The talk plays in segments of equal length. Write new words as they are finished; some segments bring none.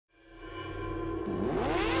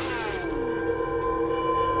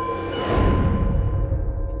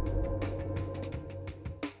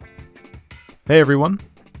Hey everyone,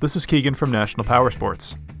 this is Keegan from National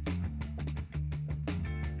Powersports.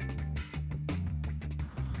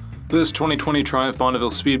 This 2020 Triumph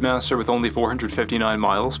Bonneville Speedmaster with only 459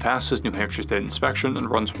 miles passes New Hampshire State inspection and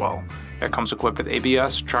runs well. It comes equipped with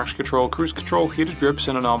ABS, traction control, cruise control, heated grips,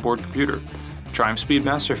 and an onboard computer. Triumph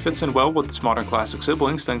Speedmaster fits in well with its modern classic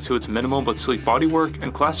siblings thanks to its minimal but sleek bodywork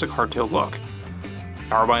and classic hardtail look.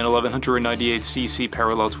 Powered by an 1198cc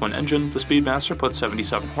parallel twin engine, the Speedmaster puts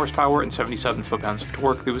 77 horsepower and 77 foot-pounds of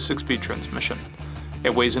torque through a 6-speed transmission.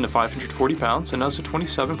 It weighs in at 540 pounds and has a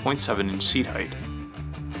 27.7-inch seat height.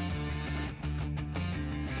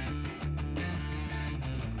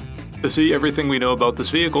 To see everything we know about this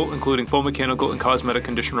vehicle, including full mechanical and cosmetic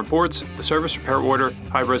condition reports, the service repair order,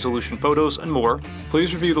 high-resolution photos, and more,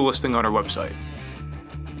 please review the listing on our website.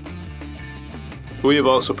 We have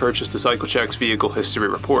also purchased the CycleCheck's Vehicle History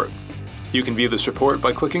Report. You can view this report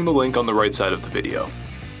by clicking the link on the right side of the video.